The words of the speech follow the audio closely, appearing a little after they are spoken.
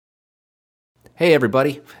Hey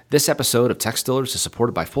everybody, this episode of Tech Stillers is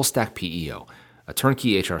supported by Full Stack PEO, a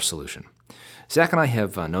turnkey HR solution. Zach and I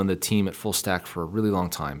have known the team at Full Stack for a really long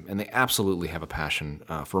time, and they absolutely have a passion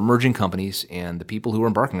for emerging companies and the people who are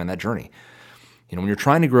embarking on that journey. You know, when you're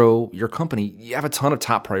trying to grow your company, you have a ton of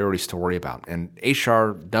top priorities to worry about, and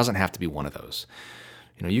HR doesn't have to be one of those.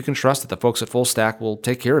 You know, you can trust that the folks at Full Stack will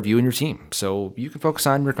take care of you and your team, so you can focus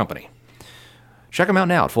on your company. Check them out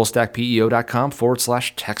now at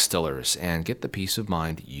fullstackpeo.com/techstillers and get the peace of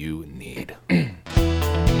mind you need.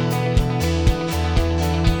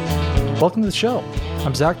 Welcome to the show.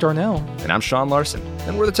 I'm Zach Darnell. And I'm Sean Larson,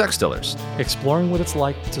 and we're the Tech Stillers. Exploring what it's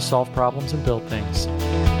like to solve problems and build things.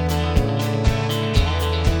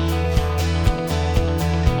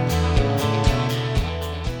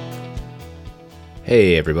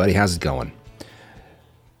 Hey everybody, how's it going?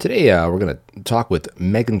 Today we're going to talk with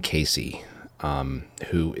Megan Casey,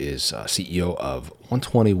 who is CEO of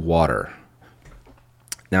 120Water.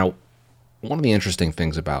 Now, one of the interesting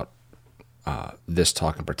things about this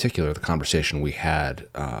talk in particular, the conversation we had,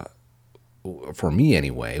 for me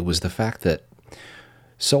anyway, was the fact that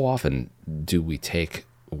so often do we take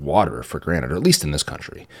water for granted, or at least in this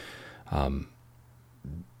country.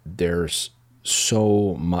 There's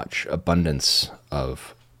so much abundance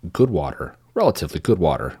of good water, relatively good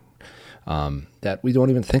water, that we don't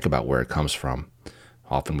even think about where it comes from.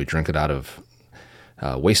 Often we drink it out of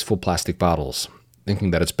wasteful plastic bottles, thinking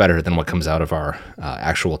that it's better than what comes out of our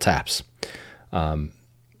actual taps. So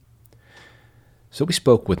we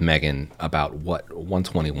spoke with Megan about what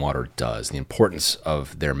 120Water does, the importance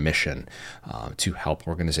of their mission to help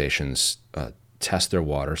organizations test their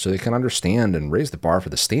water so they can understand and raise the bar for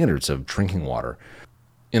the standards of drinking water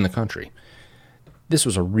in the country. This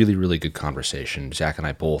was a really, really good conversation. Zach and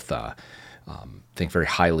I both think very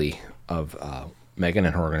highly of Megan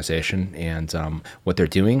and her organization and what they're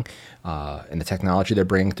doing and the technology they're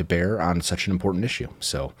bringing to bear on such an important issue.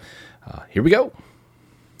 So here we go.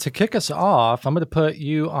 To kick us off, I'm going to put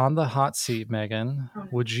you on the hot seat, Megan.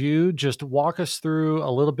 Would you just walk us through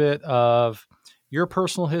a little bit of your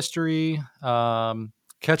personal history,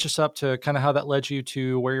 catch us up to kind of how that led you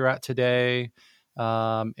to where you're at today,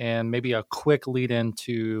 and maybe a quick lead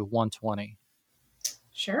into 120?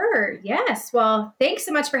 Sure. Yes. Well, thanks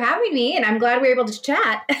so much for having me, and I'm glad we were able to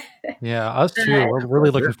chat. Yeah, us too. We're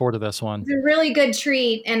really looking forward to this one. It's a really good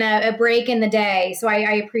treat and a break in the day, so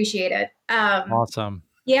I appreciate it. Awesome.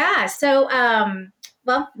 Yeah. So,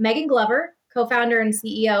 Megan Glover, co-founder and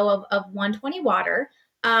CEO of 120Water.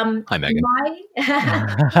 Hi, Megan.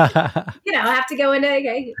 I have to go into.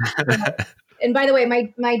 Okay. And by the way,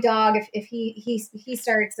 my dog, if he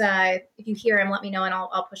starts, if you hear him, let me know and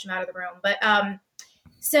I'll push him out of the room. But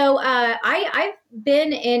So I've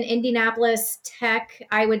been in Indianapolis tech,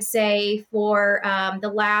 I would say, for the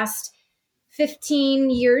last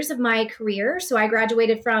 15 years of my career. So I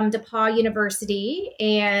graduated from DePauw University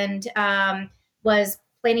and was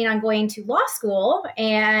planning on going to law school,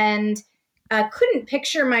 and couldn't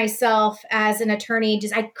picture myself as an attorney.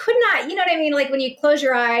 I could not, you know what I mean? Like when you close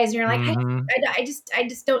your eyes and you're like, I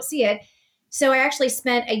just don't see it. So I actually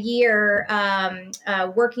spent a year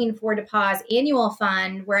working for DePauw's annual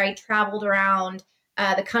fund, where I traveled around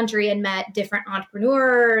the country and met different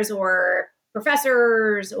entrepreneurs or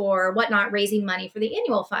professors or whatnot, raising money for the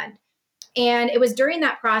annual fund. And it was during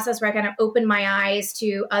that process where I kind of opened my eyes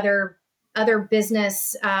to other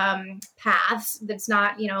business paths that's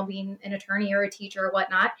not, being an attorney or a teacher or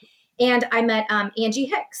whatnot. And I met Angie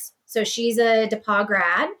Hicks. So she's a DePauw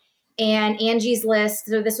grad. And Angie's List,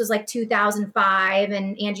 so this was like 2005,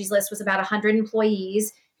 and Angie's List was about 100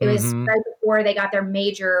 employees. It was right before they got their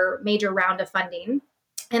major round of funding.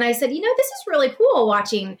 And I said, this is really cool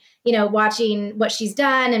watching what she's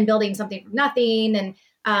done and building something from nothing.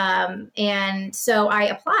 And so I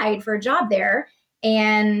applied for a job there.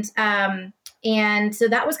 And so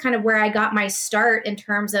that was kind of where I got my start in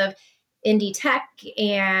terms of indie tech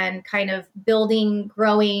and kind of building,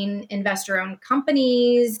 growing investor-owned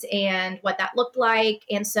companies and what that looked like.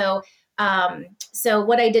 And so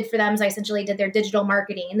what I did for them is I essentially did their digital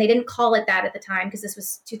marketing. And they didn't call it that at the time because this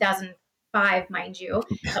was 2005, mind you.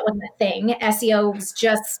 That wasn't a thing. SEO was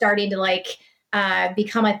just starting to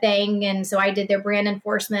become a thing. And so I did their brand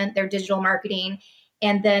enforcement, their digital marketing,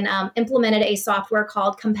 and then implemented a software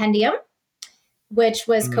called Compendium, which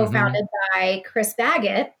was co-founded by Chris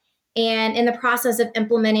Baggett. And in the process of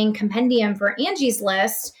implementing Compendium for Angie's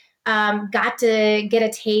List, got to get a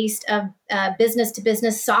taste of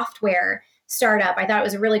business-to-business software startup. I thought it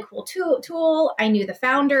was a really cool tool. I knew the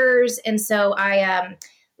founders. And so I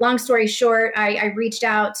long story short, I reached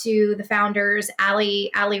out to the founders,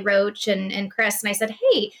 Ali Roach and Chris, and I said,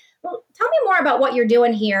 hey, well, tell me more about what you're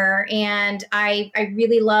doing here. And I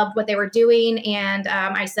really loved what they were doing. And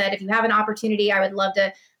I said, if you have an opportunity, I would love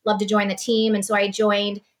to join the team. And so I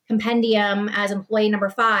joined Compendium as employee number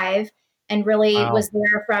 5 and really was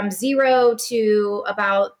there from 0 to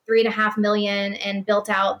about 3.5 million and built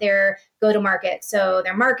out their go-to-market. So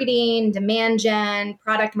their marketing, demand gen,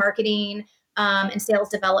 product marketing, and sales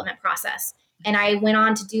development process. And I went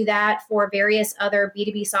on to do that for various other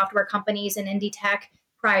B2B software companies in indie tech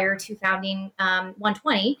prior to founding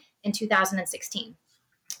 120 in 2016.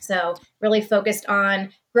 So really focused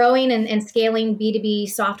on growing and scaling B2B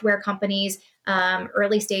software companies,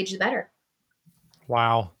 early stage the better.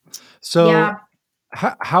 Wow. So Yeah.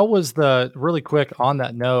 how was really quick on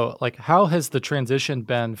that note, like how has the transition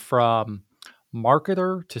been from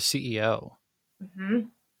marketer to CEO? Mm-hmm.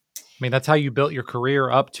 I mean, that's how you built your career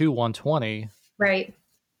up to 120. Right.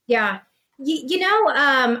 Yeah.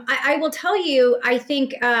 I will tell you, I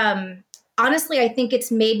think, honestly, I think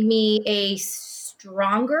it's made me a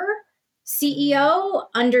stronger CEO,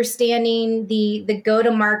 understanding the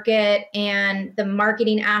go-to-market and the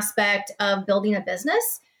marketing aspect of building a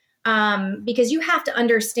business. Because you have to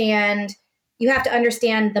understand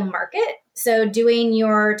the market. So doing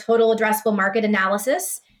your total addressable market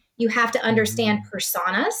analysis, you have to understand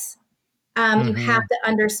personas. You have to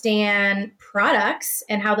understand products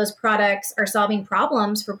and how those products are solving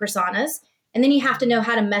problems for personas. And then you have to know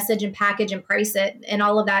how to message and package and price it and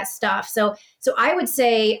all of that stuff. So I would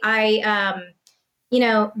say that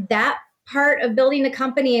part of building a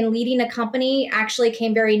company and leading a company actually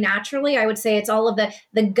came very naturally. I would say it's all of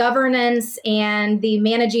the governance and the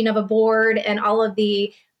managing of a board and all of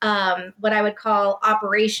the what I would call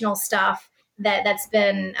operational stuff that's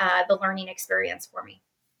been the learning experience for me.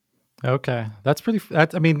 Okay.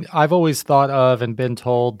 I mean, I've always thought of and been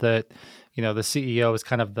told that, the CEO is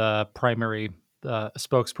kind of the primary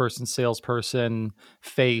spokesperson, salesperson,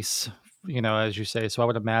 face, as you say. So I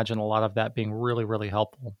would imagine a lot of that being really, really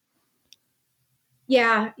helpful.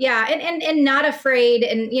 Yeah. And not afraid.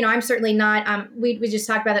 And, I'm certainly not, we just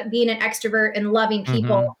talked about it, being an extrovert and loving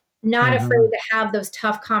people, not afraid to have those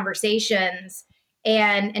tough conversations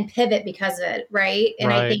and pivot because of it. Right.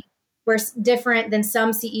 And I think we're different than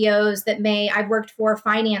some CEOs I've worked for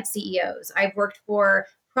finance CEOs. I've worked for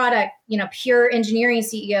product, pure engineering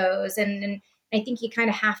CEOs. And I think you kind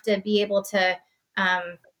of have to be able to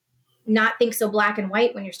not think so black and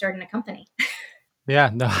white when you're starting a company. Yeah,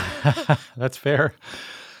 no, that's fair.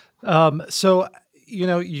 So,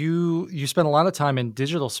 you spent a lot of time in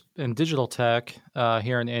digital tech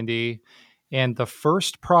here in Indy. And the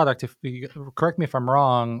first product, if you correct me if I'm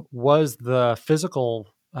wrong, was the physical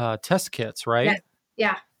test kits, right? Yes.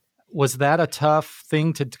 Yeah. Was that a tough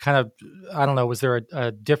thing to kind of, I don't know, was there a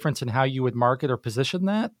difference in how you would market or position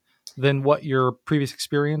that than what your previous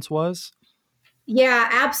experience was? Yeah,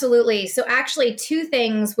 absolutely. So actually 2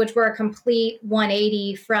 things which were a complete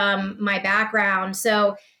 180 from my background.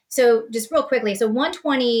 So just real quickly, so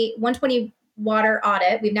 120 Water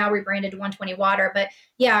audit, we've now rebranded to 120 Water, but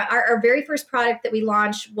yeah, our very first product that we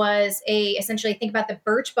launched was essentially think about the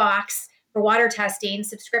Birchbox for water testing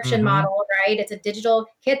subscription model, right? It's a digital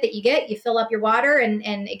kit that you fill up your water and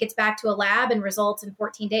it gets back to a lab and results in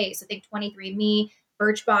 14 days. So think 23andMe,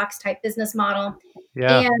 Birchbox type business model.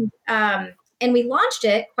 Yeah. And we launched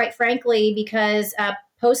it, quite frankly, because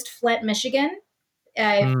post Flint, Michigan,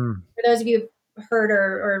 for those of you who've heard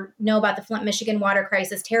or know about the Flint, Michigan water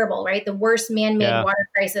crisis, terrible, right? The worst man-made water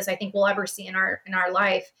crisis I think we'll ever see in our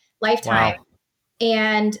lifetime. Wow.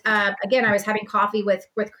 And again, I was having coffee with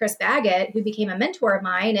Chris Baggett, who became a mentor of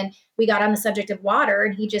mine, and we got on the subject of water.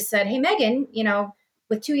 And he just said, "Hey, Megan,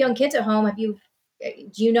 with 2 young kids at home, do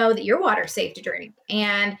you know that your water's safe to drink?"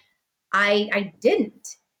 And I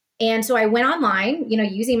didn't. And so I went online,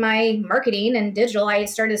 using my marketing and digital, I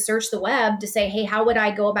started to search the web to say, hey, how would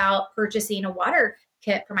I go about purchasing a water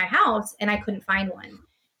kit for my house? And I couldn't find one.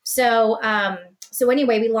 So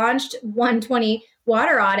anyway, we launched 120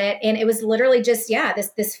 Water Audit, and it was literally just,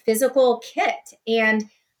 this physical kit. And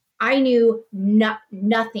I knew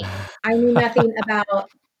nothing. I knew nothing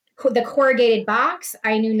about the corrugated box.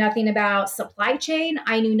 I knew nothing about supply chain.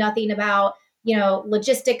 I knew nothing about,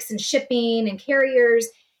 logistics and shipping and carriers.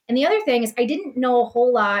 And the other thing is I didn't know a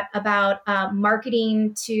whole lot about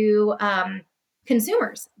marketing to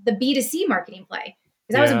consumers, the B2C marketing play,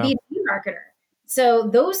 because I was a B2B marketer. So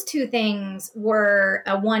those 2 things were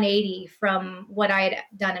a 180 from what I had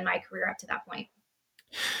done in my career up to that point.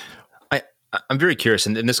 I'm very curious,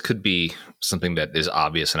 and this could be something that is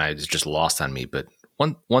obvious and it's just lost on me, but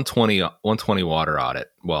 120 water audit.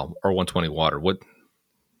 Well, or 120 water.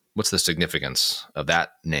 What's the significance of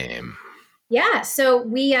that name? Yeah. So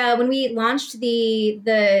we when we launched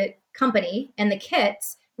the company and the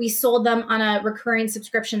kits, we sold them on a recurring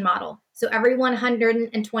subscription model. So every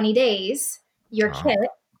 120 days, your kit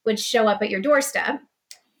would show up at your doorstep.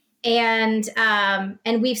 And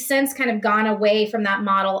we've since kind of gone away from that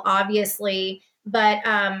model, obviously, but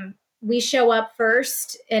we show up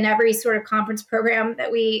first in every sort of conference program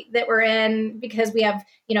that we're in, because we have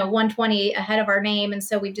 120 ahead of our name, and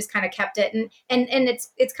so we've just kind of kept it, and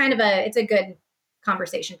it's kind of a good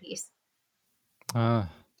conversation piece.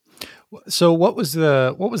 So what was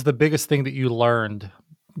the biggest thing that you learned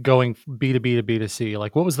going B2B to B2C?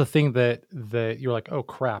 Like, what was the thing that you're like, oh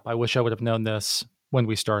crap, I wish I would have known this when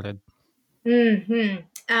we started?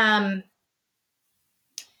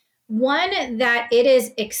 One, that it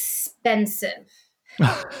is expensive.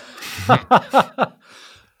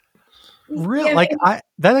 Really? Like,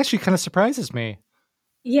 that actually kind of surprises me.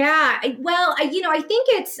 Yeah. Well, I think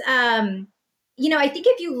it's, I think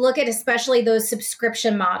if you look at especially those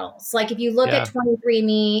subscription models, like if you look at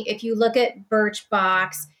 23andMe, if you look at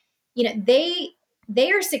Birchbox,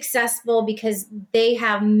 they are successful because they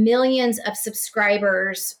have millions of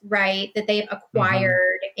subscribers, right, that they've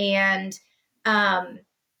acquired. And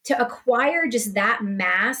to acquire just that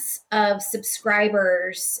mass of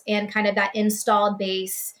subscribers and kind of that installed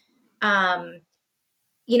base, I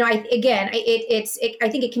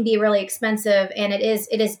think it can be really expensive, and it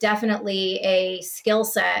is definitely a skill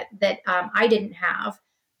set that I didn't have.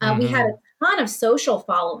 We had a ton of social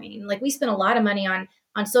following. Like, we spent a lot of money on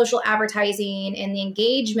social advertising, and the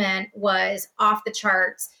engagement was off the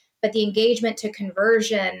charts, but the engagement to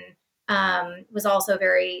conversion was also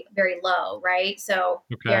very, very low, right? So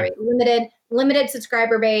very limited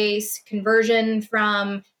subscriber base, conversion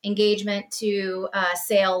from engagement to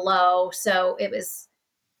sale low. So it was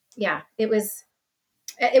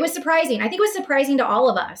surprising. I think it was surprising to all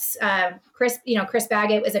of us. Chris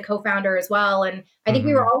Baggett was a co-founder as well. And I think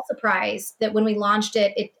we were all surprised that when we launched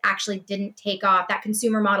it, it actually didn't take off. That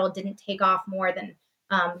consumer model didn't take off more than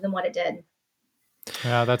what it did.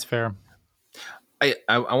 Yeah, that's fair.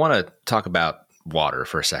 I want to talk about water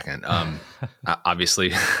for a second.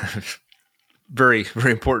 Obviously, very,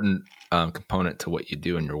 very important component to what you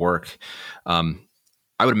do in your work. I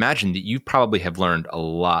would imagine that you probably have learned a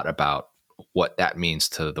lot about what that means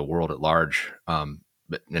to the world at large, and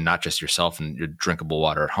not just yourself and your drinkable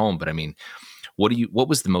water at home. But I mean, what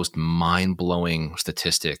was the most mind-blowing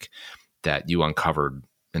statistic that you uncovered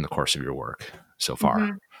in the course of your work so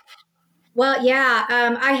far? Well, yeah,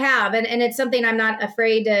 I have, and it's something I'm not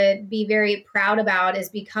afraid to be very proud about, is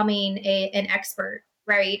becoming an expert,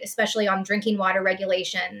 right? Especially on drinking water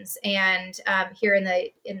regulations, and here in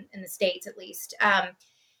the States, at least.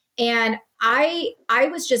 And I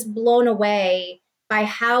was just blown away by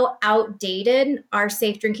how outdated our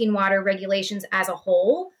safe drinking water regulations as a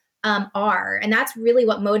whole are. And that's really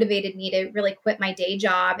what motivated me to really quit my day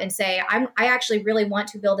job and say, I actually really want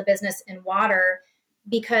to build a business in water,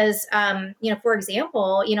 because, for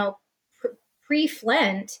example,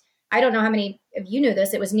 pre-Flint, I don't know how many of you knew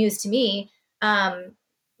this, it was news to me,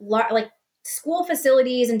 like school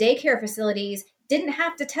facilities and daycare facilities didn't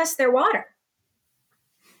have to test their water.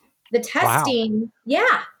 The testing,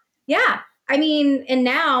 yeah. I mean, and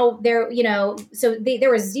now there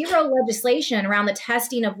was zero legislation around the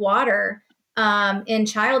testing of water in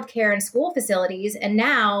childcare and school facilities. And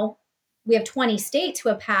now we have 20 states who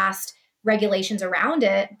have passed regulations around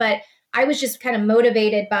it. But I was just kind of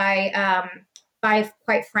motivated by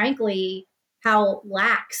quite frankly, how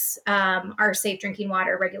lax our safe drinking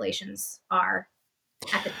water regulations are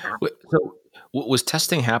at the top. So was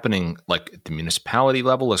testing happening like at the municipality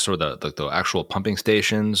level, or sort of the actual pumping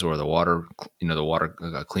stations, or the water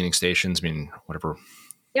cleaning stations? I mean, whatever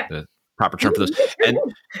the proper term for those. And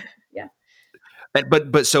yeah. But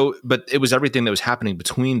it was everything that was happening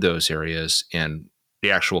between those areas and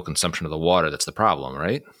the actual consumption of the water that's the problem,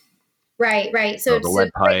 right? Right. So the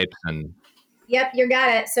lead pipes and. Yep, you got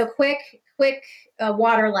it. So quick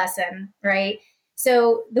water lesson, right?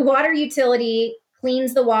 So the water utility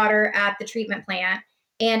cleans the water at the treatment plant,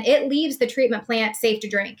 and it leaves the treatment plant safe to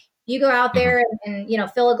drink. You go out there and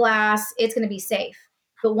fill a glass, it's going to be safe.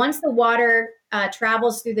 But once the water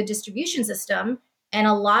travels through the distribution system, and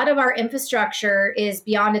a lot of our infrastructure is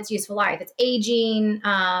beyond its useful life, it's aging.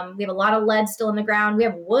 We have a lot of lead still in the ground. We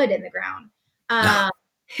have wood in the ground.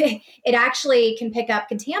 It actually can pick up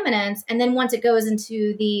contaminants, and then once it goes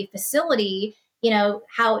into the facility,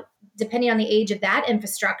 how, depending on the age of that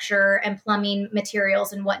infrastructure and plumbing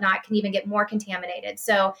materials and whatnot, can even get more contaminated.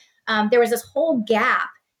 So there was this whole gap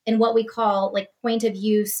in what we call like point of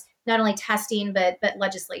use, not only testing, but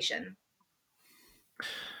legislation.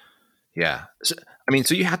 Yeah. So, I mean,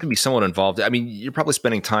 so you have to be somewhat involved. I mean, you're probably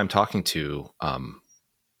spending time talking to,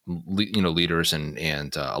 leaders and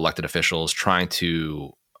elected officials, trying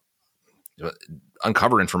to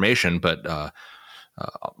uncover information, but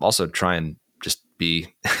also try and just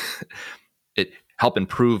be help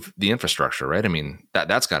improve the infrastructure, right? I mean,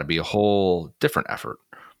 that's got to be a whole different effort.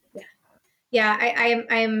 Yeah.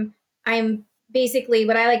 I'm basically,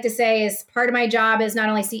 what I like to say is part of my job is not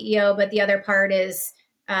only CEO, but the other part is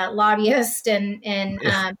lobbyist and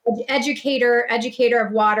educator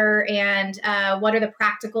of water, and what are the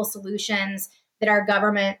practical solutions that our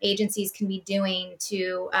government agencies can be doing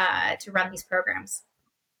to run these programs.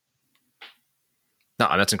 No,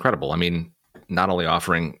 that's incredible. I mean, not only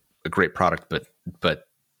offering a great product, but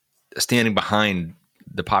standing behind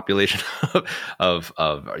the population of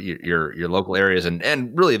your local areas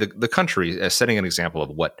and really the country, as setting an example of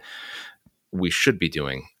what we should be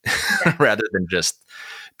doing, rather than just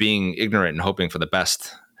being ignorant and hoping for the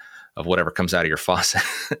best of whatever comes out of your faucet.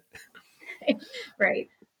 Right.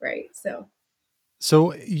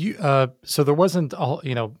 So there wasn't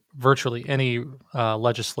virtually any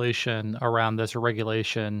legislation around this or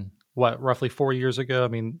regulation. What, roughly 4 years ago? I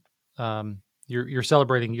mean, you're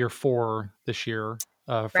celebrating year 4 this year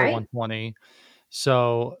for Right. 120.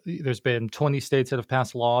 So there's been 20 states that have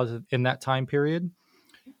passed laws in that time period.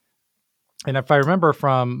 And if I remember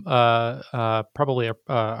from probably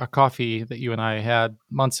a coffee that you and I had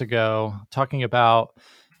months ago, talking about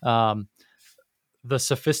the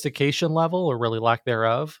sophistication level, or really lack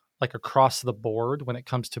thereof, like across the board when it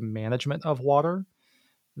comes to management of water,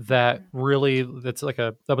 that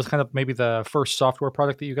was kind of maybe the first software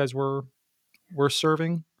product that you guys were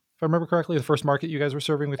serving. If I remember correctly, the first market you guys were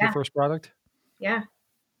serving with your first product. Yeah.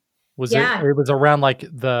 It was around like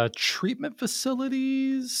the treatment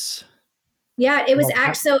facilities? Yeah, it was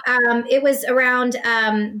actually it was around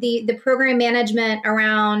the program management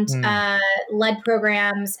around lead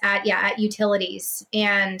programs at utilities,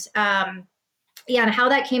 and and how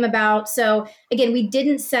that came about. So again, we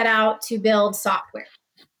didn't set out to build software,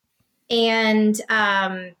 and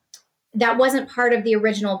that wasn't part of the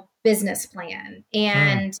original business plan.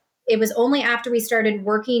 And it was only after we started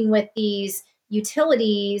working with these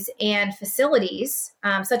utilities and facilities,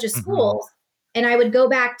 such as schools. And I would go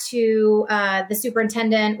back to the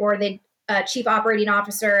superintendent or the chief operating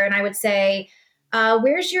officer, and I would say,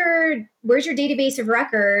 "Where's your database of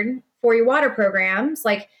record for your water programs?"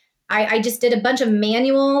 Like, I just did a bunch of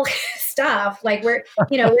manual stuff. Like,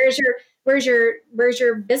 where's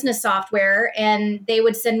your business software? And they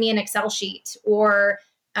would send me an Excel sheet or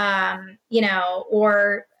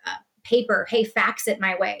paper. Hey, fax it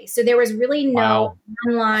my way. So there was really no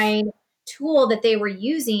online tool that they were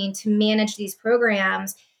using to manage these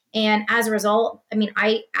programs. And as a result, I mean,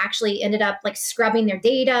 I actually ended up like scrubbing their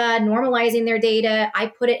data, normalizing their data. I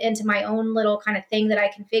put it into my own little kind of thing that I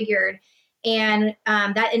configured. And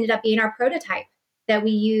that ended up being our prototype that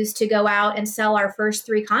we used to go out and sell our first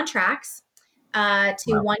 3 contracts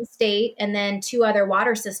to one state and then 2 other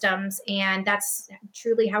water systems. And that's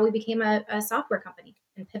truly how we became a software company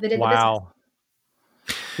and pivoted the business.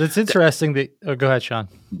 That's interesting. Go ahead, Sean.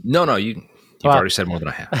 No, you've already said more than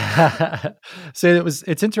I have. So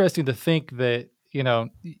it's interesting to think that, you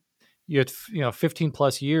had 15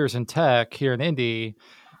 plus years in tech here in Indy,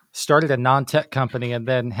 started a non-tech company, and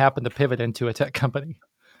then happened to pivot into a tech company.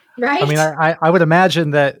 Right. I mean, I would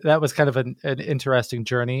imagine that was kind of an interesting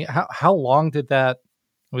journey. How long did that,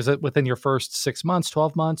 was it within your first 6 months,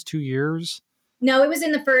 12 months, 2 years? No, it was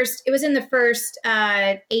in the first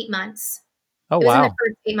 8 months. Oh, it was wow. in the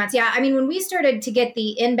first 8 months. Yeah. I mean, when we started to get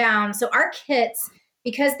the inbound, so our kits,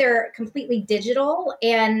 because they're completely digital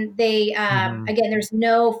and they, again, there's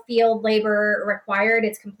no field labor required.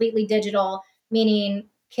 It's completely digital, meaning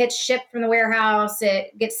kits shipped from the warehouse,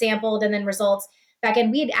 it gets sampled and then results back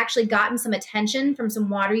in. We had actually gotten some attention from some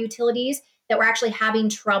water utilities that were actually having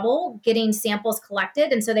trouble getting samples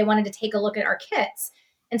collected. And so they wanted to take a look at our kits.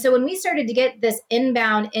 And so when we started to get this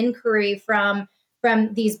inbound inquiry from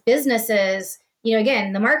these businesses,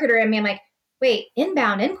 again, the marketer in me, I'm like, wait,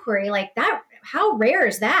 inbound inquiry, like that, how rare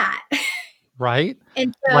is that? Right.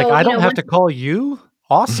 And so, like, I don't have to call you.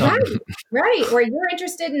 Awesome. Right. Or you're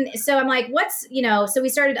interested in, so I'm like, so we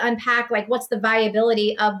started to unpack, like, what's the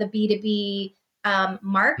viability of the B2B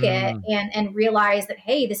market and realize that,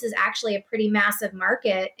 hey, this is actually a pretty massive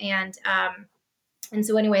market. And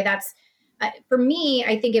so anyway, that's, for me,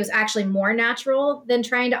 I think it was actually more natural than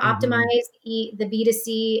trying to optimize the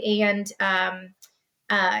B2C and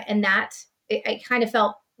that I kind of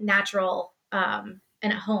felt natural and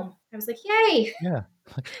at home. I was like, yay. Yeah.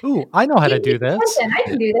 Ooh, I know how to do this. I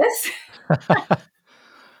can do this.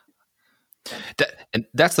 And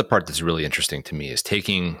that's the part that's really interesting to me, is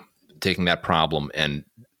taking that problem and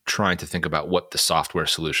trying to think about what the software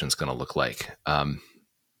solution is going to look like.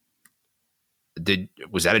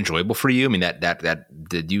 Was that enjoyable for you? I mean, that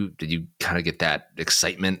did you kind of get that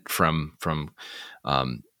excitement from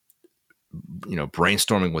brainstorming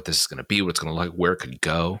what this is going to be, what it's going to look like, where it could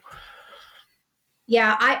go?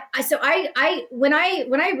 Yeah, I when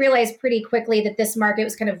I realized pretty quickly that this market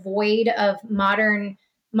was kind of void of modern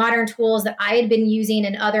tools that I had been using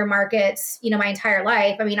in other markets, my entire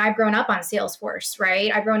life. I mean, I've grown up on Salesforce, right?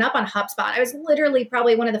 I've grown up on HubSpot. I was literally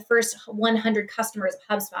probably one of the first 100 customers of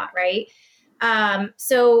HubSpot, right?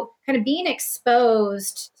 So kind of being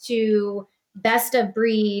exposed to best of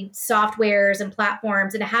breed softwares and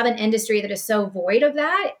platforms, and to have an industry that is so void of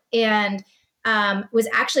that, and was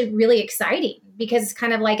actually really exciting, because it's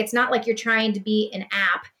kind of like, it's not like you're trying to be an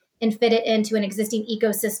app and fit it into an existing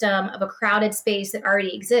ecosystem of a crowded space that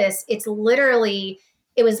already exists. It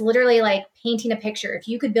was literally like painting a picture. If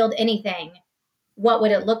you could build anything, what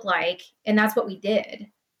would it look like? And that's what we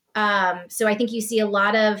did. So I think you see a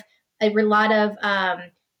lot of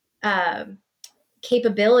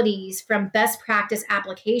capabilities from best practice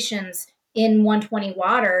applications in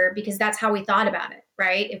 120Water, because that's how we thought about it,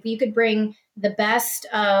 right? If you could bring the best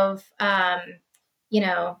of, I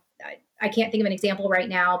can't think of an example right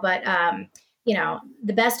now, but,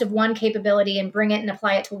 the best of one capability and bring it and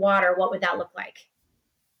apply it to water, what would that look like?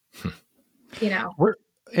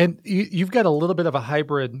 You've got a little bit of a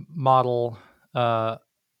hybrid model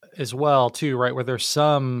as well too, right? Where there's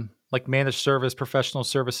some like managed service, professional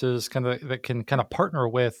services that can partner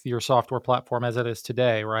with your software platform as it is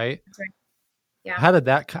today, right? That's right. Yeah. How did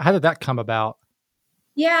that come about?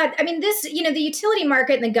 Yeah, I mean, this, the utility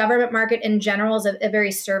market and the government market in general is a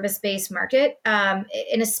very service-based market.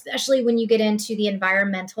 And especially when you get into the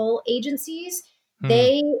environmental agencies,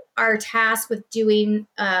 they are tasked with doing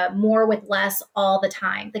more with less all the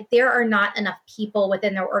time. Like, there are not enough people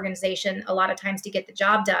within their organization a lot of times to get the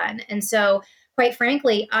job done. And so, quite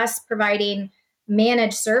frankly, us providing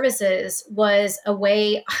managed services was a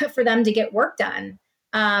way for them to get work done.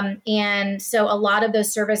 And so a lot of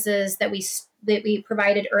those services that we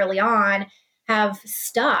provided early on have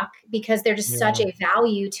stuck, because they're just such a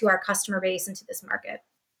value to our customer base and to this market.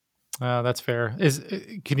 That's fair.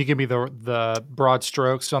 Can you give me the broad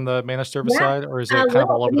strokes on the managed service side, or is it kind of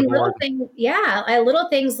all over the board? Little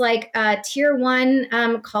things like tier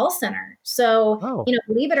 1 call center. So,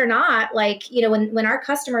 believe it or not, like, when our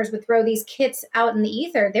customers would throw these kits out in the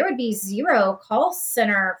ether, there would be 0 call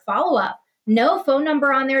center follow-up. No phone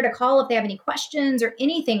number on there to call if they have any questions or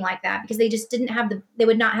anything like that, because they just they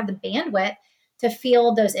would not have the bandwidth to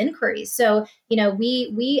field those inquiries. So,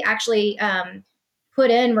 we actually put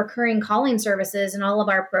in recurring calling services in all of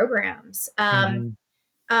our programs.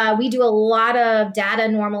 We do a lot of data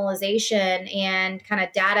normalization and kind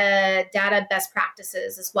of data best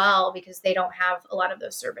practices as well, because they don't have a lot of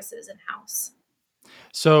those services in-house.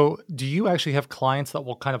 So do you actually have clients that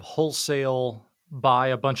will kind of wholesale buy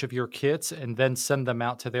a bunch of your kits and then send them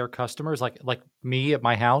out to their customers, like me at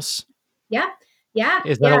my house? Yeah.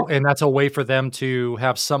 And that's a way for them to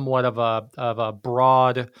have somewhat of a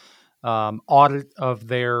broad audit of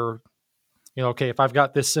their, okay, if I've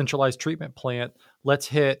got this centralized treatment plant, let's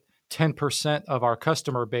hit 10% of our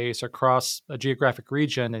customer base across a geographic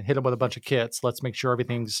region and hit them with a bunch of kits. Let's make sure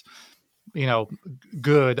everything's,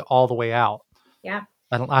 good all the way out. Yeah.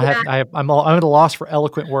 I'm at a loss for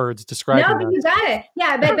eloquent words describing. No, but you got it.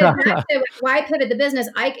 Yeah, but back to why I pivot the business.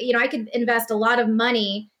 I could invest a lot of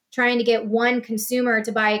money trying to get one consumer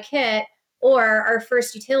to buy a kit, or our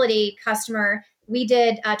first utility customer. We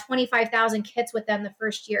did 25,000 kits with them the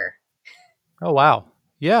first year. Oh wow!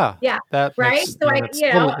 Yeah. That right. Makes, so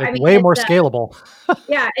way more scalable.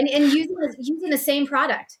 Yeah, and using the same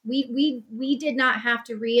product. We did not have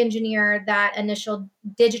to re-engineer that initial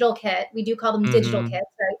digital kit. We do call them digital kits,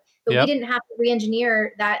 right? But we didn't have to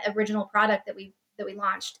re-engineer that original product that we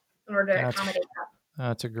launched in order to accommodate that.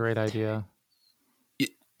 That's a great idea.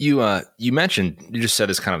 You mentioned, you just said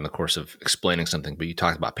this kind of in the course of explaining something, but you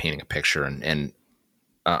talked about painting a picture, and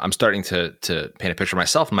I'm starting to paint a picture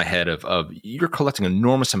myself in my head of you're collecting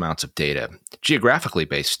enormous amounts of data, geographically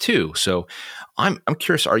based too. So I'm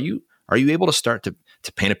curious, are you able to start to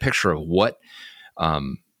paint a picture of what,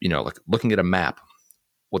 like looking at a map,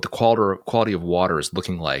 what the quality of water is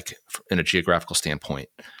looking like in a geographical standpoint?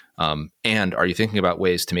 And are you thinking about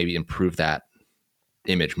ways to maybe improve that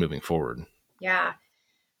image moving forward? Yeah.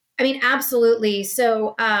 I mean, absolutely.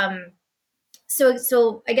 So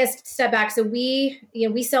So I guess step back. So we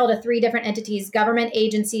sell to 3 different entities: government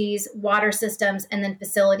agencies, water systems, and then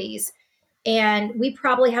facilities. And we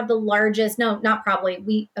probably have the largest, no, not probably,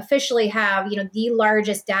 we officially have, the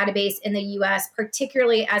largest database in the US,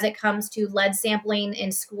 particularly as it comes to lead sampling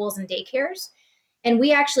in schools and daycares. And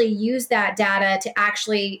we actually use that data to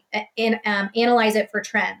actually analyze it for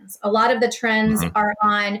trends. A lot of the trends are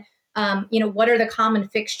on, what are the common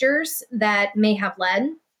fixtures that may have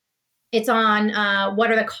lead? It's on what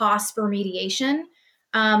are the costs for remediation.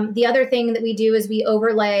 The other thing that we do is we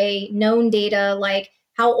overlay known data, like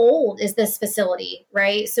how old is this facility,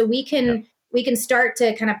 right? So we can start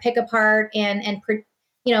to kind of pick apart and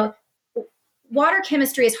water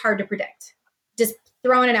chemistry is hard to predict. Just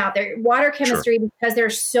throwing it out there. Water chemistry, because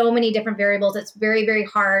there's so many different variables, it's very, very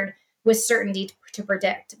hard with certainty to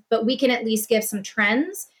predict. But we can at least give some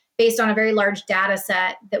trends based on a very large data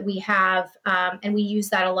set that we have, and we use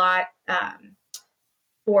that a lot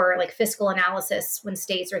for like fiscal analysis when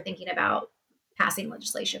states are thinking about passing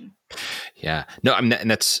legislation. Yeah, no, I mean, and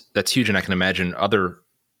that's huge, and I can imagine other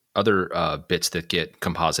bits that get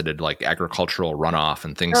composited, like agricultural runoff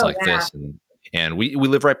and things this, and we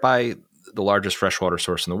live right by the largest freshwater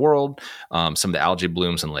source in the world. Some of the algae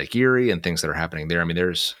blooms in Lake Erie and things that are happening there.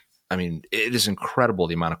 I mean, it is incredible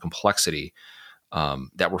the amount of complexity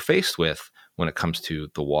that we're faced with when it comes to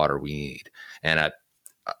the water we need. And I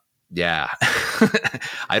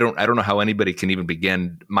don't know how anybody can even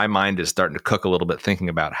begin. My mind is starting to cook a little bit thinking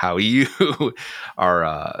about how you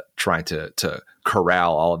are trying to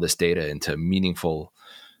corral all of this data into meaningful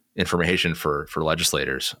information for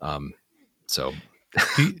legislators. So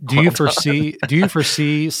do you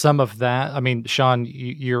foresee some of that? I mean, Sean,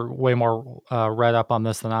 you're way more read up on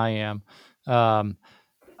this than I am.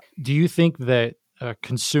 Do you think that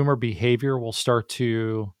consumer behavior will start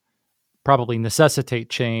to probably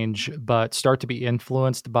necessitate change, but start to be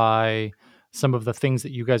influenced by some of the things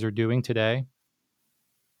that you guys are doing today?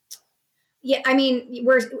 Yeah, I mean,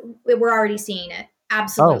 we're already seeing it.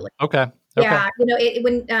 Absolutely. Oh, okay. Yeah,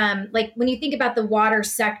 when you think about the water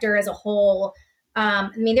sector as a whole,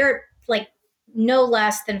 I mean, there are like no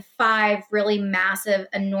less than 5 really massive,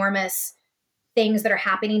 enormous things that are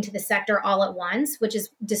happening to the sector all at once, which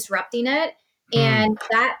is disrupting it. And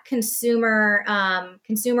that consumer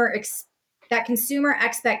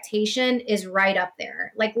expectation is right up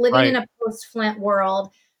there. Like living in a post-Flint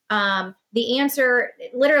world, the answer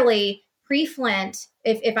literally pre-Flint,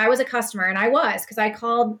 if I was a customer, and I was, because I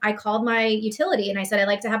called my utility and I said, I'd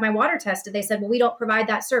like to have my water tested. They said, well, we don't provide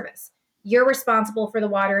that service. You're responsible for the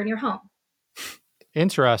water in your home.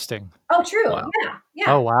 Interesting. Oh, true. Wow.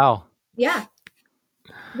 Yeah. Oh, wow. Yeah.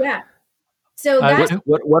 Yeah. So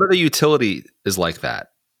what are the utility is like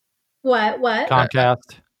that? What?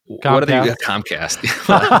 Comcast. What are the Comcast?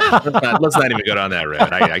 let's not even go down that road.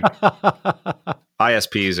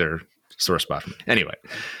 ISPs are sore spot for me. Anyway,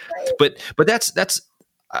 but that's this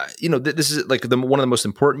is like one of the most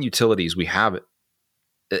important utilities we have.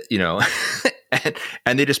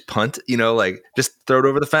 And they just punt. Like just throw it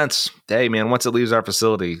over the fence. Hey, man, once it leaves our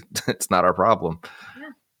facility, it's not our problem. Yeah.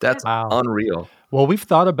 That's unreal. Well, we've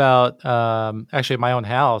thought about actually my own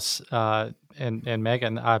house, and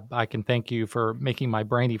Megan, I can thank you for making my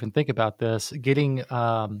brain even think about this. Getting,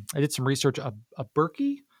 I did some research. A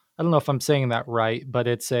Berkey, I don't know if I'm saying that right, but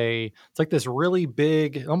it's like this really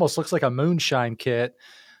big, it almost looks like a moonshine kit.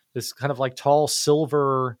 This kind of like tall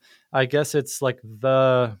silver. I guess it's like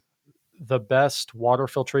the best water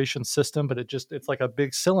filtration system, but it's like a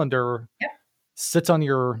big cylinder. Yep. Sits on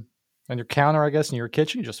your counter, I guess, in your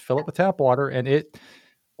kitchen. You just fill it with tap water, and it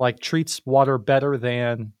like treats water better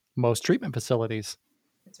than most treatment facilities.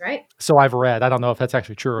 That's right. So I've read. I don't know if that's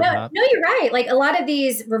actually true or not. No, you're right. Like a lot of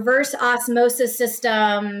these reverse osmosis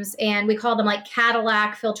systems, and we call them like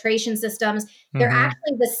Cadillac filtration systems, they're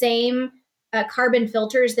actually the same carbon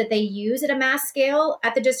filters that they use at a mass scale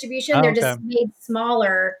at the distribution. They're just made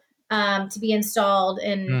smaller to be installed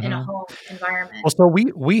in a home environment. Well, so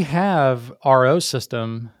we have RO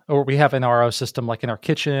system, or we have an RO system like in our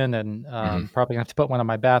kitchen, and probably have to put one in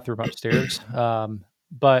my bathroom upstairs.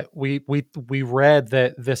 But we read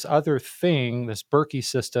that this other thing, this Berkey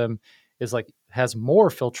system, is like has more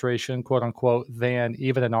filtration, quote unquote, than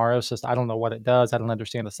even an RO system. I don't know what it does. I don't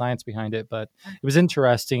understand the science behind it, but it was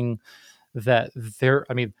interesting that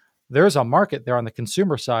there's a market there on the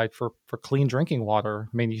consumer side for clean drinking water.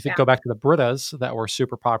 I mean, you think go back to the Britas that were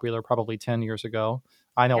super popular probably 10 years ago.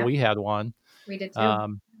 I know we had one. We did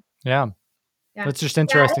too. It's just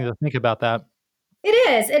interesting to think about that. It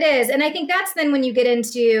is. And I think that's then when you get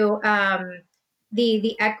into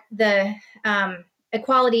the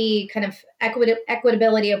equality, kind of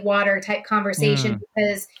equitability of water type conversation,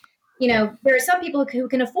 because, there are some people who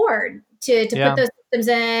can afford to put those systems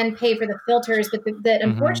in, pay for the filters, but that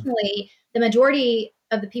unfortunately the majority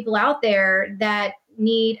of the people out there that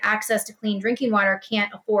need access to clean drinking water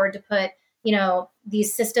can't afford to put,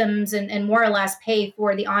 these systems and more or less pay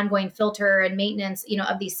for the ongoing filter and maintenance,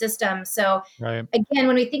 of these systems. So again,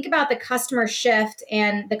 when we think about the customer shift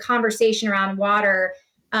and the conversation around water,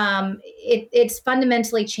 it's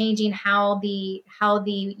fundamentally changing how the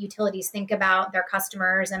utilities think about their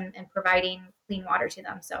customers and providing clean water to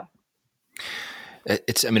them. So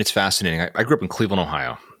it's fascinating. I grew up in Cleveland,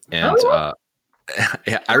 Ohio, and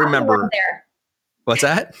yeah, I lots remember. There. What's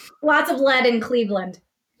that? Lots of lead in Cleveland.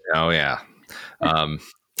 Oh yeah, and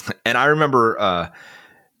I remember I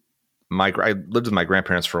lived with my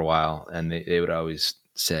grandparents for a while, and they would always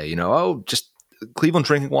say, just Cleveland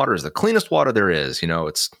drinking water is the cleanest water there is.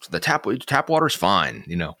 It's the tap water is fine.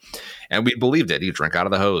 And we believed it. You drink out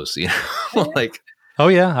of the hose. Like, oh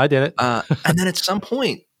yeah, I did it. And then at some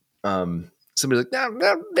point, somebody's like,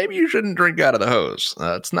 no, maybe you shouldn't drink out of the hose.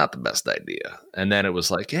 It's not the best idea. And then it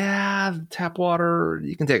was like, yeah, tap water,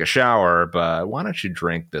 you can take a shower, but why don't you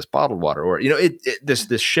drink this bottled water? Or,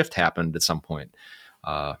 this shift happened at some point.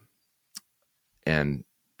 And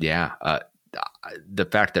yeah, the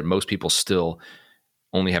fact that most people still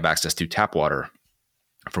only have access to tap water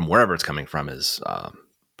from wherever it's coming from is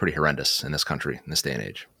pretty horrendous in this country, in this day and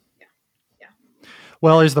age.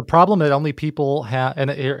 Well, is the problem that only people have, and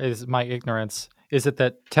here is my ignorance, is it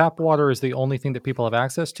that tap water is the only thing that people have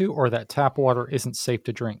access to, or that tap water isn't safe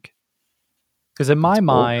to drink? Because in my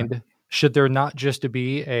mind, should there not just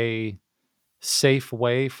be a safe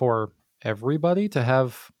way for everybody to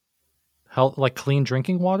have like clean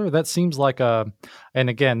drinking water? That seems like and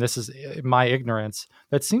again, this is my ignorance,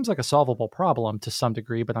 that seems like a solvable problem to some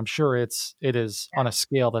degree, but I'm sure it is on a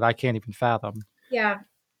scale that I can't even fathom. Yeah.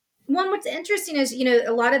 What's interesting is,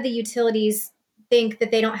 a lot of the utilities think that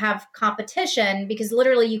they don't have competition because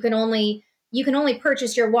literally you can only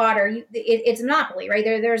purchase your water. It's a monopoly, right?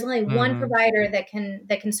 There's only one provider that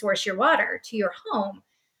can source your water to your home.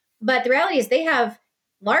 But the reality is they have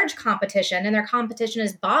large competition, and their competition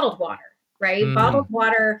is bottled water, right? Bottled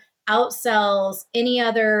water outsells any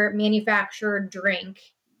other manufactured drink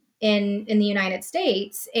in the United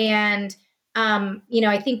States. And,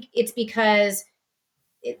 I think it's because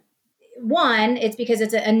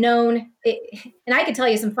it's a known, and I could tell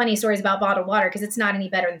you some funny stories about bottled water because it's not any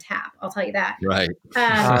better than tap. I'll tell you that. Right.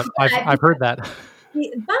 I've heard that.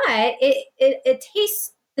 But it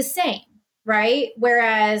tastes the same, right?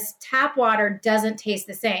 Whereas tap water doesn't taste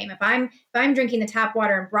the same. If I'm drinking the tap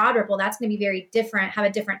water in Broad Ripple, that's going to be very different, have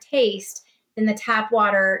a different taste than the tap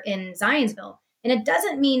water in Zionsville. And it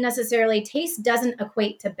doesn't mean necessarily taste doesn't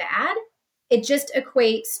equate to bad. It just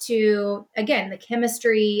equates to, again, the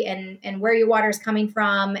chemistry and where your water is coming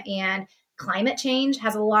from, and climate change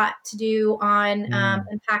has a lot to do on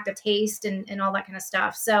impact of taste and all that kind of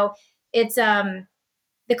stuff. So it's the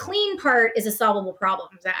clean part is a solvable problem,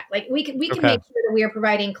 Zach. Like we can make sure that we are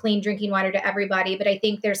providing clean drinking water to everybody, but I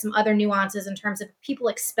think there's some other nuances in terms of people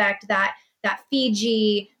expect that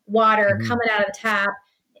Fiji water coming out of the tap,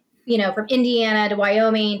 from Indiana to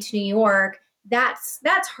Wyoming to New York. That's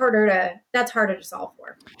harder to solve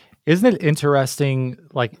for. Isn't it interesting,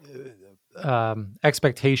 like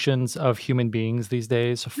expectations of human beings these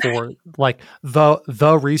days for like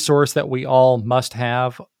the resource that we all must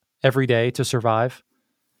have every day to survive?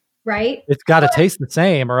 Right. It's got to taste the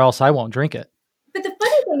same or else I won't drink it. But the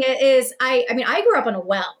funny thing is, I grew up on a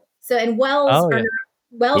well. So, and wells are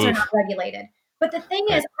not regulated. But the thing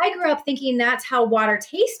is, I grew up thinking that's how water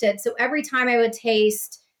tasted. So every time I would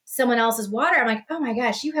taste someone else's water, I'm like, oh my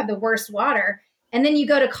gosh, you have the worst water. And then you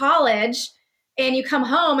go to college and you come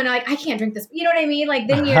home and like, I can't drink this. You know what I mean? Like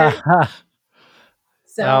then you're.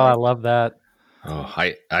 So I love that. Oh,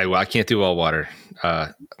 I can't do all water.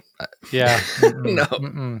 Yeah. No.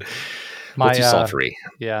 My too salt free.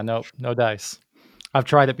 Yeah. No dice. I've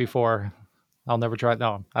tried it before. I'll never try it.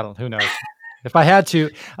 No, I don't. Who knows? If I had to,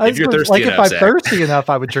 if you're thirsty enough, if I'm thirsty enough,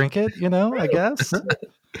 I would drink it. I guess.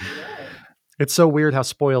 It's so weird how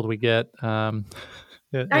spoiled we get. I know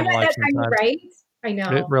that's right. I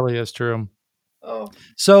know it really is true. Oh.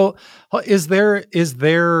 So, is there?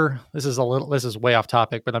 This is way off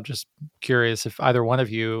topic, but I'm just curious if either one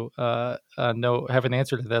of you have an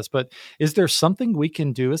answer to this. But is there something we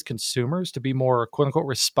can do as consumers to be more "quote unquote"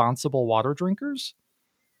 responsible water drinkers?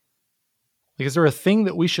 Like, is there a thing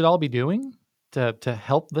that we should all be doing to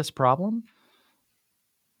help this problem?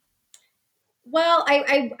 Well,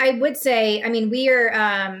 I would say, I mean, we are,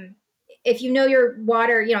 if you know your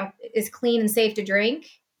water, is clean and safe to drink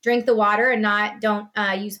the water and don't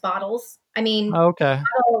use bottles. I mean, Okay.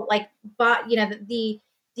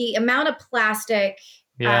 The amount of plastic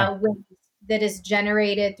Yeah. waste that is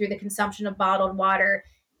generated through the consumption of bottled water,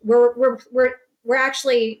 we're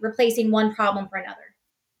actually replacing one problem for another.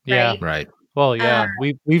 Yeah. Right. Right. Well, yeah,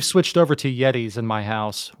 we've switched over to Yetis in my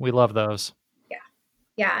house. We love those.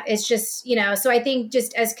 Yeah, it's just, so I think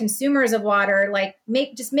just as consumers of water, like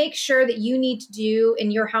make sure that you need to do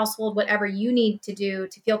in your household whatever you need to do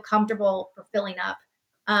to feel comfortable for filling up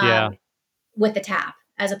with the tap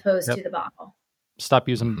as opposed to the bottle. Stop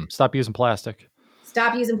using plastic.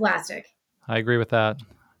 Stop using plastic. I agree with that.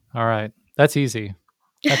 All right. That's easy.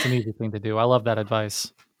 That's an easy thing to do. I love that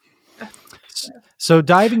advice. So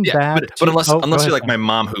diving back but unless you're like Sam. my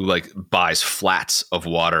mom who like buys flats of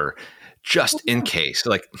water just in case,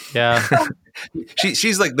 like, yeah,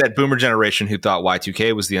 she's like that boomer generation who thought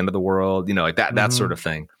Y2K was the end of the world, like that sort of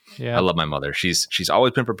thing. Yeah. I love my mother. She's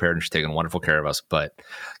always been prepared and she's taken wonderful care of us, but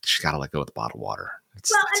she's got to let go of the bottled water.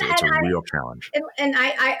 It's a real challenge. And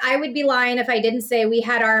I would be lying if I didn't say we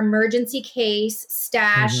had our emergency case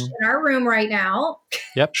stashed in our room right now.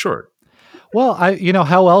 Yep. Sure. Well,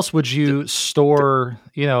 how else would you store,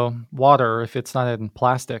 water if it's not in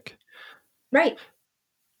plastic? Right.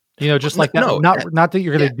 Just like that. Not that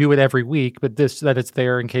you're going to do it every week, but that it's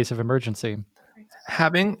there in case of emergency.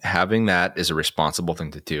 Having that is a responsible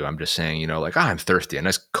thing to do. I'm just saying, like, I'm thirsty. A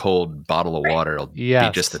nice cold bottle of water will be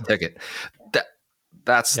just the ticket.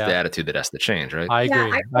 That's the attitude that has to change, right? I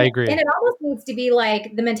agree. I agree. And it almost needs to be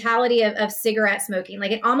like the mentality of cigarette smoking.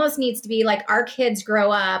 Like it almost needs to be like our kids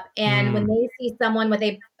grow up and when they see someone with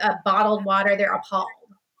a bottled water, they're appalled.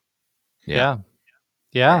 Yeah.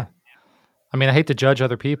 I mean, I hate to judge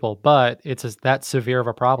other people, but it's that severe of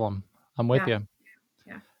a problem. I'm with you.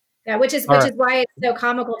 Yeah, which is why it's so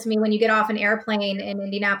comical to me when you get off an airplane in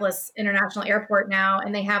Indianapolis International Airport now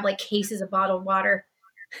and they have like cases of bottled water.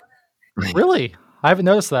 Really? I haven't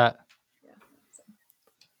noticed that.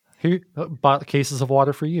 Who bought cases of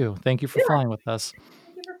water for you? Thank you for flying with us.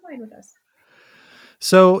 Thank you for flying with us.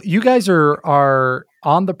 So you guys are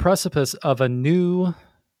on the precipice of a new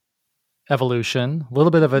evolution, a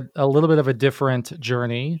little bit of a different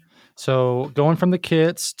journey. So going from the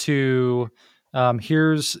kits to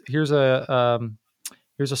here's a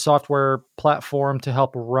software platform to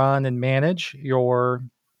help run and manage your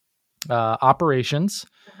operations.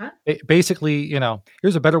 Basically,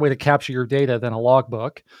 here's a better way to capture your data than a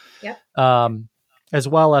logbook. Yep. As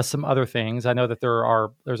well as some other things. I know that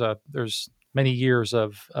there's many years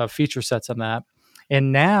of feature sets on that,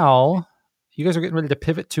 and now you guys are getting ready to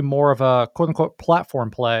pivot to more of a quote unquote platform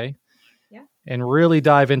play, and really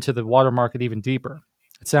dive into the water market even deeper.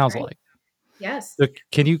 It sounds like. Yes. So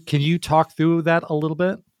can you talk through that a little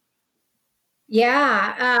bit?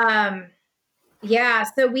 Yeah.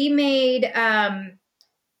 So we made.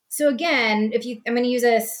 So again, I'm going to use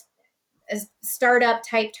a startup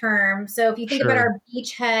type term. So if you think about our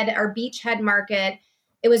beachhead market,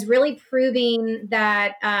 it was really proving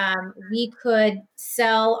that we could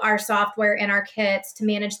sell our software and our kits to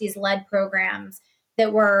manage these lead programs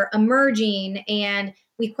that were emerging. And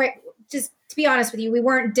just to be honest with you, we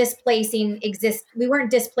weren't displacing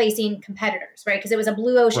competitors, right? Because it was a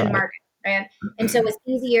blue ocean market, right? And so it was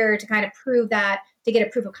easier to kind of prove that, to get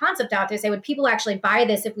a proof of concept out there, say, would people actually buy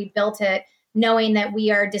this if we built it, knowing that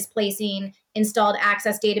we are displacing installed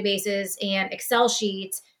access databases and Excel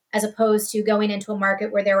sheets, as opposed to going into a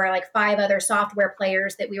market where there were like 5 other software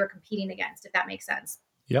players that we were competing against, if that makes sense.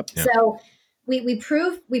 Yep. So we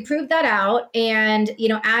proved that out. And,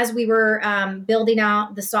 as we were building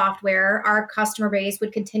out the software, our customer base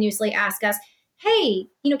would continuously ask us, hey,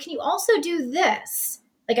 can you also do this?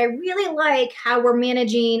 Like, I really like how we're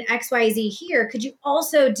managing XYZ here. Could you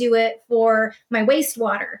also do it for my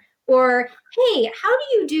wastewater? Or, hey,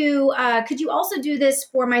 could you also do this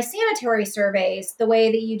for my sanitary surveys the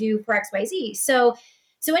way that you do for XYZ? So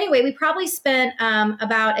anyway, we probably spent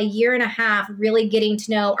about a year and a half really getting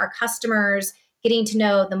to know our customers, getting to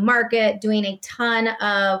know the market, doing a ton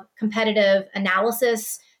of competitive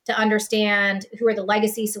analysis to understand who are the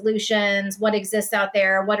legacy solutions, what exists out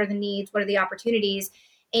there, what are the needs, what are the opportunities.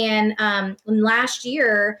 And last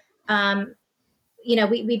year,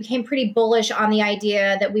 we became pretty bullish on the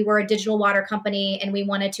idea that we were a digital water company and we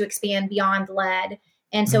wanted to expand beyond lead.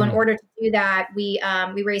 And so in order to do that, we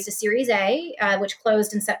raised a Series A, which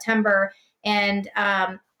closed in September. And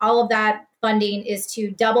all of that funding is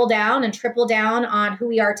to double down and triple down on who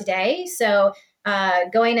we are today. So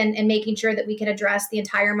going and making sure that we can address the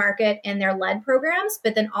entire market and their lead programs,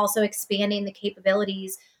 but then also expanding the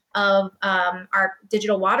capabilities of our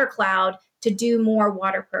digital water cloud to do more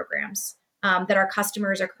water programs that our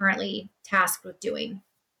customers are currently tasked with doing.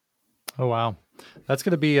 Oh, wow. That's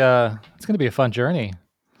going to be a fun journey.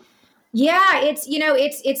 Yeah,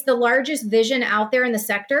 it's the largest vision out there in the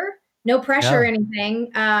sector. No pressure or anything.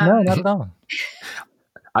 No, not at all.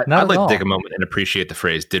 I'd like to take a moment and appreciate the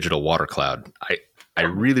phrase digital water cloud. I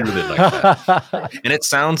really, really like that. And it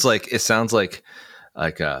sounds like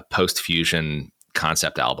a post-fusion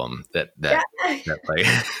concept album that like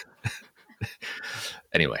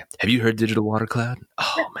Anyway, have you heard digital water cloud?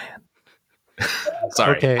 Oh man.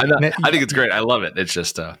 Sorry. Okay. I think it's great. I love it. It's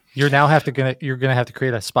just you're gonna have to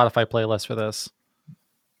create a Spotify playlist for this.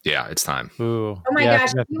 Yeah, it's time. Ooh. Oh my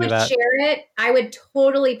gosh, if you would share it, I would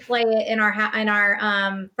totally play it in our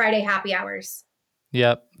Friday happy hours.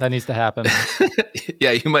 Yep, that needs to happen.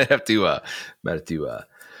 Yeah, you might have to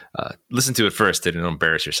listen to it first and don't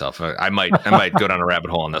embarrass yourself. I might go down a rabbit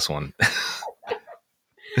hole on this one.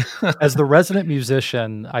 As the resident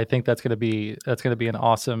musician, I think that's going to be an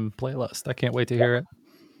awesome playlist. I can't wait to hear it.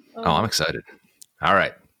 Oh, I'm excited. All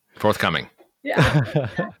right. Forthcoming. Yeah.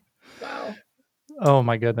 Wow. Oh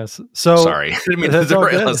my goodness. So sorry. I didn't mean to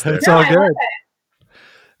derail us there. It's all good.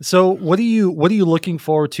 So what are you looking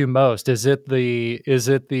forward to most? Is it the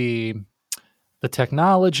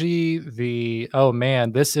technology, oh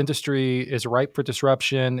man, this industry is ripe for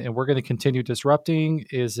disruption and we're going to continue disrupting?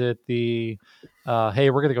 Is it the, hey,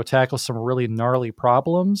 we're going to go tackle some really gnarly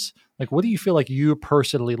problems? Like, what do you feel like you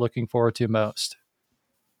personally looking forward to most?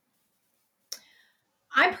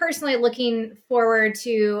 I'm personally looking forward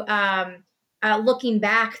to looking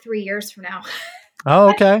back 3 years from now. Oh,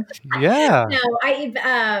 okay. Yeah. No,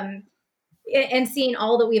 and seeing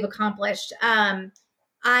all that we've accomplished.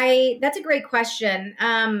 That's a great question.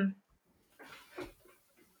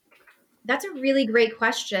 That's a really great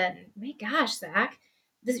question. My gosh, Zach,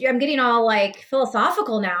 I'm getting all like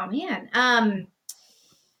philosophical now, man.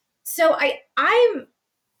 So I'm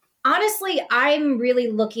honestly, I'm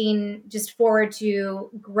really looking just forward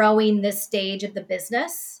to growing this stage of the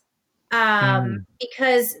business,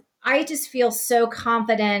 because I just feel so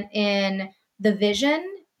confident in the vision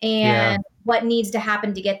and what needs to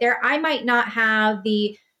happen to get there. I might not have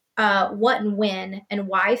the what and when and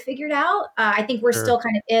why figured out. I think we're still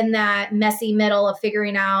kind of in that messy middle of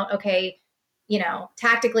figuring out, okay,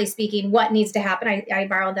 tactically speaking, what needs to happen. I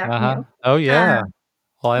borrowed that from you. Oh yeah.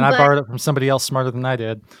 Well, and I borrowed it from somebody else smarter than I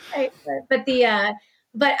did. Right, but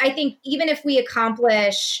I think even if we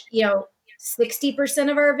accomplish, 60%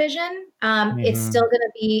 of our vision, it's still going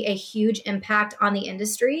to be a huge impact on the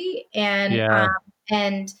industry, and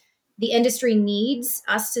the industry needs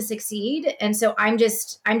us to succeed. And so I'm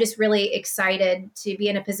just really excited to be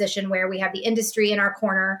in a position where we have the industry in our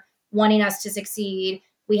corner wanting us to succeed.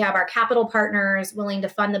 We have our capital partners willing to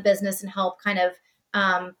fund the business and help kind of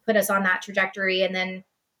put us on that trajectory. And then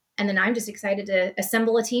I'm just excited to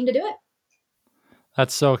assemble a team to do it.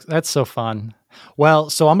 That's so fun. Well,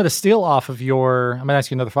 so I'm going to ask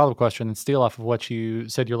you another follow-up question and steal off of what you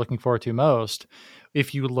said you're looking forward to most.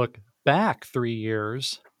 If you look back 3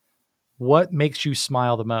 years, what makes you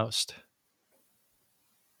smile the most?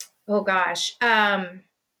 Oh gosh. That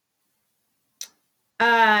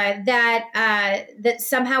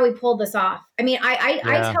somehow we pulled this off. I mean,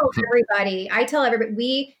 I tell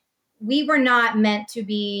everybody, we were not meant to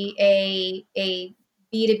be a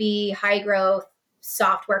B2B high growth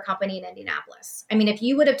software company in Indianapolis. I mean, if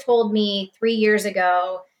you would have told me 3 years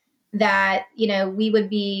ago that, we would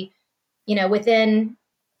be, within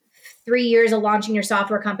 3 years of launching your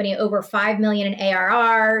software company, over 5 million in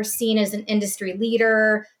ARR, seen as an industry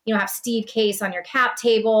leader, have Steve Case on your cap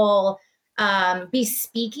table, be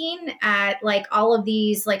speaking at like all of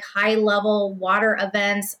these like high level water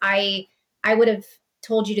events, I would have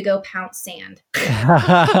told you to go pounce sand.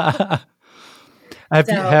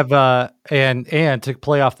 And to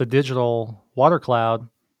play off the digital water cloud,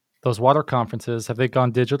 those water conferences, have they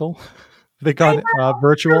gone digital? Have they gone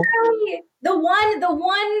virtual? The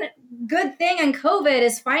one good thing on COVID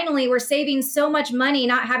is finally we're saving so much money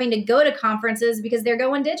not having to go to conferences because they're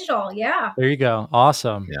going digital. Yeah. There you go.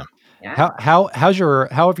 Awesome. Yeah. How have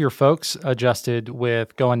your folks adjusted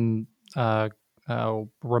with going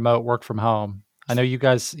remote work from home? I know you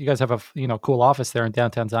guys have a cool office there in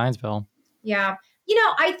downtown Zionsville. Yeah.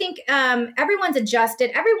 I think everyone's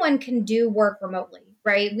adjusted. Everyone can do work remotely,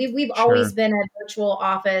 right? We've always been a virtual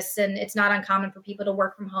office, and it's not uncommon for people to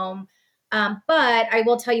work from home. But I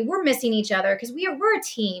will tell you, we're missing each other because we're a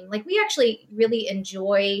team. Like, we actually really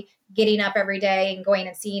enjoy getting up every day and going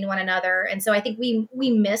and seeing one another. And so I think we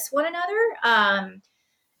miss one another.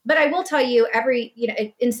 but I will tell you,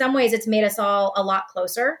 in some ways, it's made us all a lot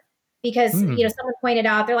closer because someone pointed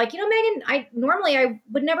out, they're like, Megan, I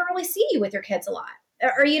would never really see you with your kids a lot,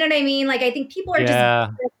 or you know what I mean? Like, I think people are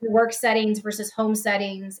just in work settings versus home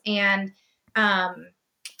settings, and now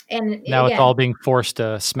it's all being forced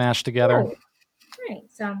to smash together. Oh, right.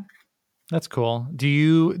 So that's cool. Do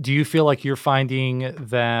you feel like you're finding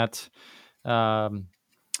that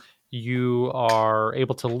you are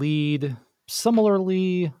able to lead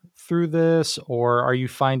similarly through this, or are you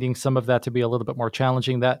finding some of that to be a little bit more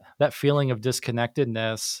challenging? That feeling of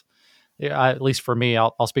disconnectedness, at least for me,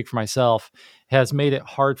 I'll speak for myself, has made it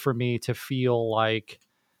hard for me to feel like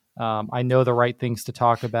I know the right things to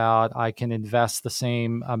talk about. I can invest the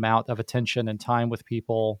same amount of attention and time with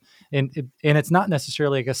people. And it's not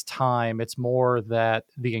necessarily, I guess, time. It's more that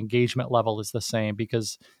the engagement level is the same,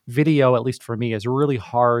 because video, at least for me, is really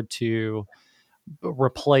hard to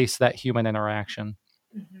replace that human interaction.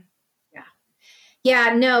 Mm-hmm.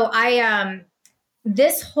 Yeah, no,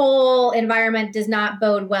 this whole environment does not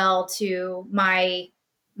bode well to my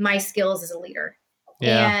skills as a leader.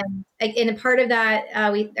 Yeah. And a part of that,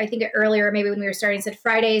 I think earlier, maybe when we were starting, said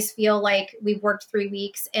Fridays feel like we've worked 3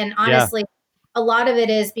 weeks. And honestly, a lot of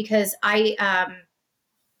it is because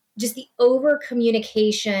just the over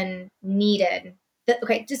communication needed.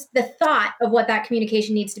 Just the thought of what that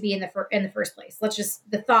communication needs to be in the first place.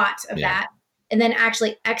 The thought of that, and then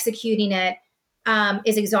actually executing it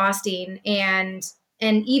is exhausting. And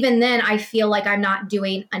even then, I feel like I'm not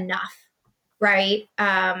doing enough. Right.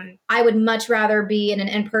 I would much rather be in an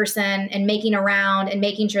in-person and making a round and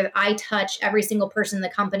making sure that I touch every single person in the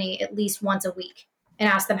company at least once a week and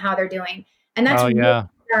ask them how they're doing. And that's really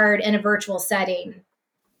hard in a virtual setting.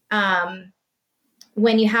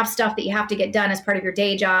 When you have stuff that you have to get done as part of your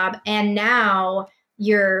day job, and now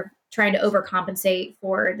you're trying to overcompensate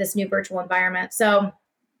for this new virtual environment. So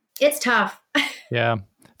it's tough. Yeah.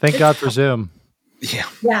 Thank God for Zoom. Yeah.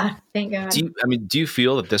 Yeah. Thank God. Do you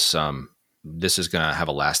feel that this is going to have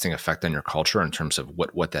a lasting effect on your culture in terms of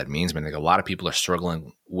what that means? I mean, like, a lot of people are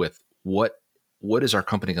struggling with what is our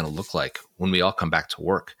company going to look like when we all come back to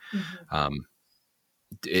work? Mm-hmm.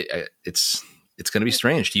 It's going to be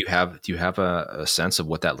strange. Do you have a sense of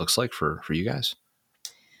what that looks like for you guys?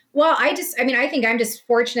 Well, I think I'm just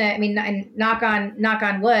fortunate. I mean, and knock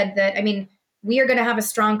on wood that, we are going to have a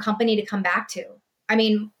strong company to come back to. I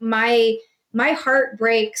mean, my heart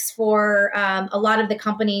breaks for a lot of the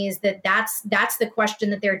companies that's the question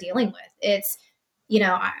that they're dealing with. It's,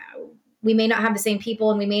 we may not have the same people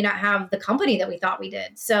and we may not have the company that we thought we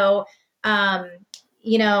did. So, I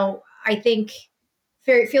think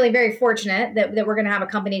feeling very fortunate that we're going to have a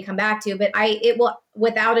company to come back to, but it will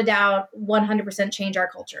without a doubt 100% change our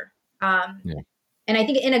culture. And I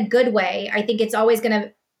think in a good way. I think it's always going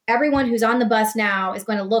to, everyone who's on the bus now is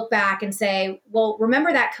going to look back and say, well,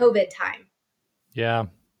 remember that COVID time. Yeah.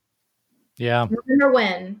 Yeah. Remember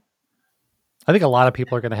when? I think a lot of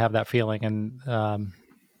people are going to have that feeling, and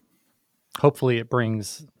hopefully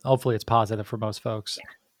it's positive for most folks.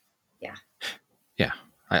 Yeah. Yeah.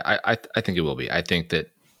 I think it will be. I think that,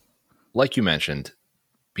 like you mentioned,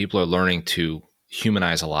 people are learning to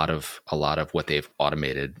humanize a lot of what they've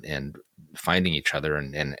automated, and finding each other,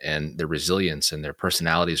 and their resilience and their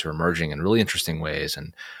personalities are emerging in really interesting ways.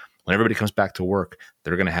 And when everybody comes back to work,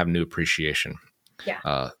 they're going to have new appreciation.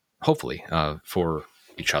 Yeah. Hopefully, for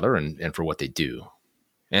each other and for what they do,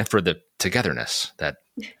 and for the togetherness that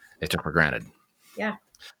they took for granted. Yeah,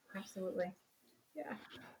 absolutely. Yeah.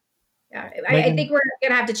 Yeah. I think we're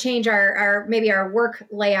going to have to change our work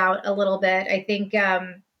layout a little bit. I think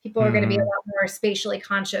people are going to be a lot more spatially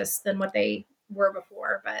conscious than what they were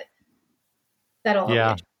before, but that'll all be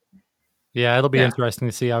interesting. Yeah, it'll be interesting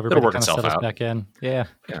to see how everybody kind of settles back in. Yeah.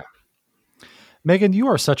 Yeah. Megan, you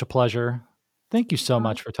are such a pleasure. Thank you so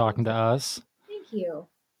much for talking to us. Thank you.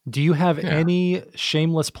 Do you have any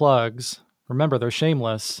shameless plugs? Remember, they're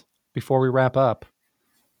shameless, before we wrap up.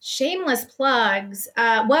 Shameless plugs.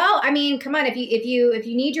 Well, come on. If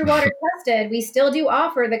you need your water tested, we still do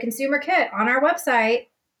offer the consumer kit on our website.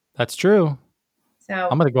 That's true. So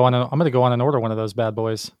I'm gonna go on and order one of those bad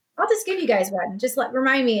boys. I'll just give you guys one. Just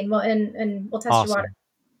remind me, and we'll test your water.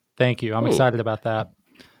 Thank you. I'm excited about that.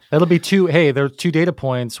 That'll be there are 2 data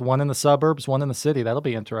points, one in the suburbs, one in the city. That'll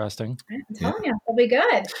be interesting. I'm telling you, it'll be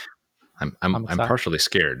good. I'm partially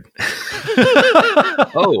scared.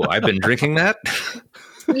 Oh, I've been drinking that?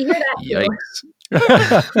 We hear that.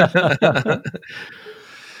 Yikes.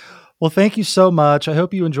 Well, thank you so much. I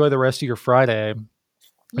hope you enjoy the rest of your Friday.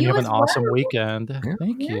 You have an awesome weekend. Yeah.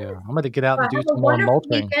 Thank you. I'm going to get out and do some more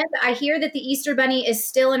mulching. Weekend. I hear that the Easter Bunny is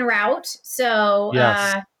still en route. So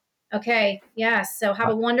yes. Okay. Yes. So have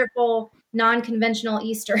a wonderful non-conventional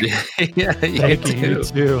Easter. Yeah, Thank you. You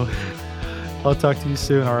too. I'll talk to you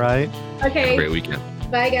soon. All right. Okay. Have a great weekend.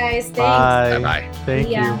 Bye, guys. Thanks. Bye. Bye-bye. Thank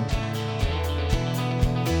Yeah. you.